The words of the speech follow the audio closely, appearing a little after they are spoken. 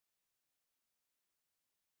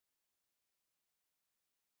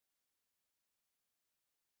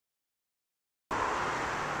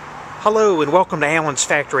Hello and welcome to Alan's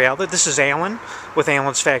Factory Outlet. This is Alan with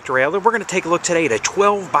Alan's Factory Outlet. We're going to take a look today at a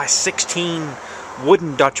 12 by 16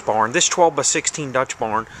 wooden Dutch barn. This 12 by 16 Dutch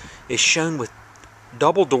barn is shown with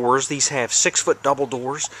double doors. These have 6-foot double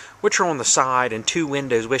doors, which are on the side, and 2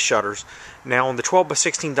 windows with shutters. Now on the 12 by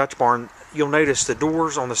 16 Dutch barn, you'll notice the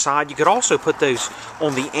doors on the side. You could also put those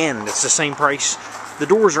on the end. It's the same price. The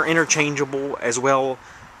doors are interchangeable as well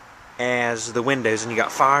as the windows, and you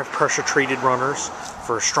got 5 pressure treated runners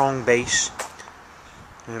for a strong base,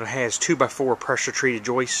 and it has 2x4 pressure treated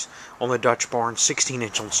joists on the Dutch barn,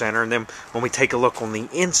 16-inch on center. And then when we take a look on the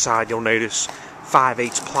inside, you'll notice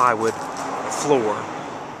 5/8 plywood floor.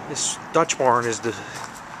 This Dutch barn is the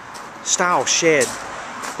style shed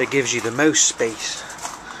that gives you the most space.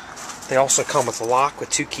 They also come with a lock with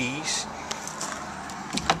 2 keys.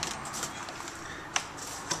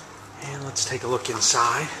 And let's take a look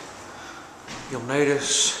inside. You'll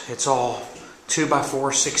notice it's all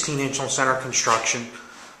 2x4, 16-inch on center construction,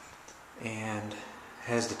 and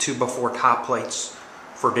has the 2x4 top plates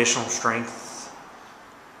for additional strength,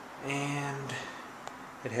 and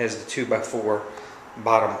it has the 2x4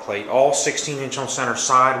 bottom plate. All 16-inch on center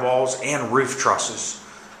side walls and roof trusses,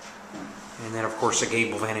 and then of course a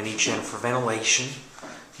gable vent at each end for ventilation.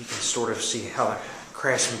 You can sort of see how the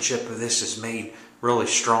craftsmanship of this is made really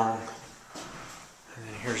strong. And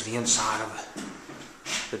then here's the inside of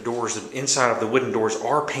the doors. The inside of the wooden doors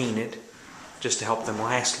are painted just to help them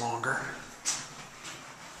last longer.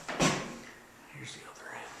 Here's the other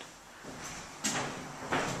end.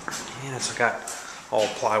 And it's got all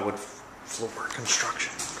plywood floor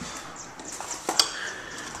construction.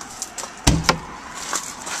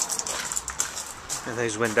 And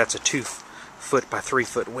those windows, that's a 2-foot by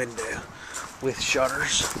 3-foot window with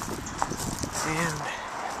shutters. And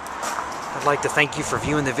I'd like to thank you for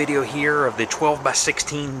viewing the video here of the 12 by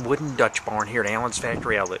 16 wooden Dutch barn here at Alan's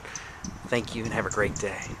Factory Outlet. Thank you and have a great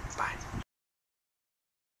day. Bye.